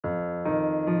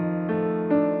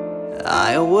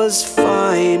I was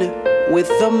fine with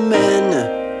the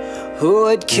men who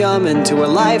would come into her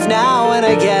life now and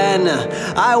again.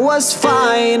 I was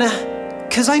fine,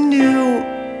 'cause I knew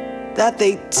that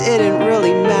they didn't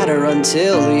really matter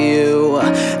until you.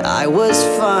 I was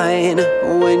fine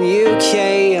when you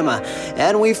came,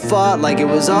 and we fought like it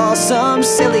was all some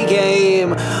silly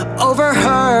game over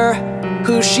her,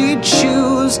 who she'd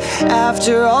choose.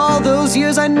 After all those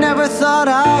years, I never thought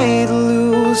I'd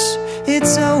lose.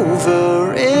 It's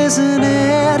over, isn't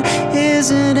it?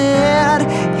 Isn't it?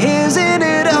 Isn't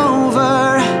it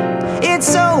over?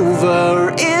 It's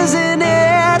over, isn't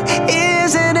it?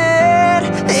 Isn't it?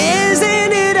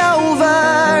 Isn't it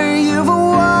over? You've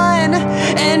won,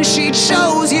 and she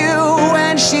chose you,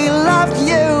 and she loved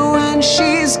you, and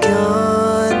she's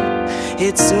gone.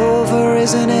 It's over,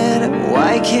 isn't it?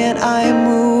 Why can't I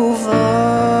move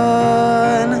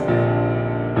on?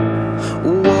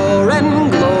 War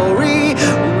and glory,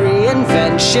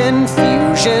 reinvention,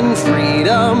 fusion,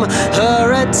 freedom,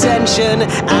 her attention,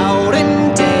 out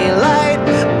in daylight,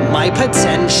 my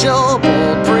potential,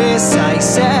 bold,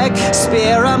 precise,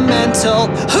 experimental.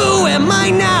 Who am I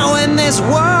now in this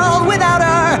world without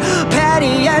her?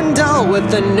 Petty and dull with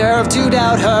the nerve to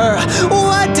doubt her.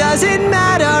 What does it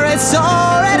matter? It's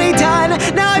already done.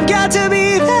 Now I've got to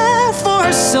be there for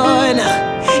her son.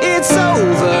 It's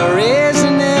over,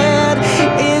 isn't it?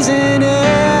 Isn't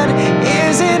it?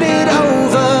 Isn't it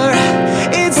over?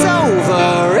 It's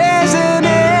over, isn't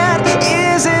it?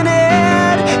 Isn't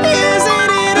it?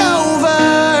 Isn't it over?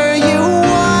 You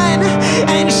won,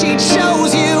 and she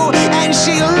chose you, and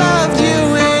she loved you,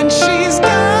 and she's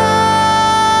gone.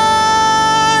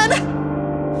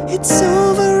 It's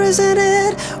over, isn't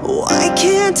it? Why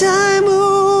can't I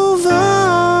move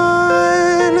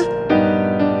on?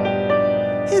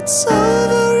 It's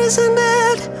over, isn't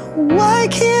it? Why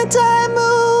can't I move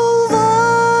on?